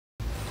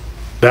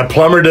That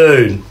plumber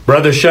dude,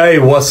 Brother Shay,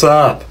 what's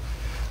up?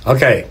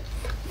 Okay,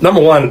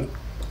 number one,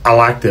 I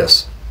like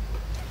this.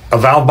 A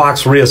valve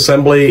box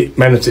reassembly,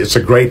 man, it's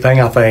a great thing.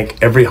 I think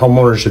every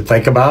homeowner should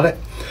think about it.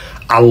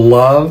 I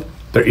love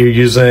that you're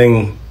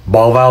using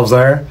ball valves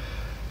there.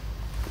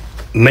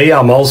 Me,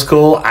 I'm old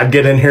school. I'd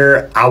get in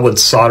here, I would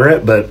solder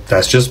it, but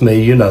that's just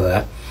me, you know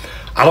that.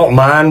 I don't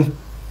mind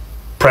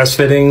press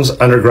fittings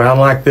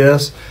underground like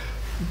this.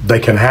 They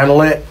can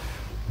handle it.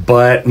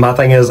 But my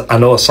thing is, I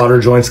know a solder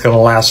joint's going to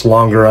last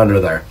longer under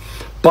there.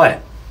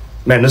 But,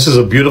 man, this is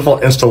a beautiful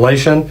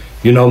installation.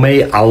 You know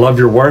me. I love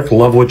your work.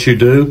 Love what you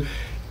do.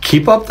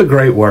 Keep up the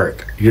great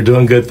work. You're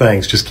doing good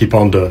things. Just keep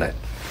on doing it.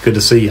 Good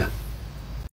to see you.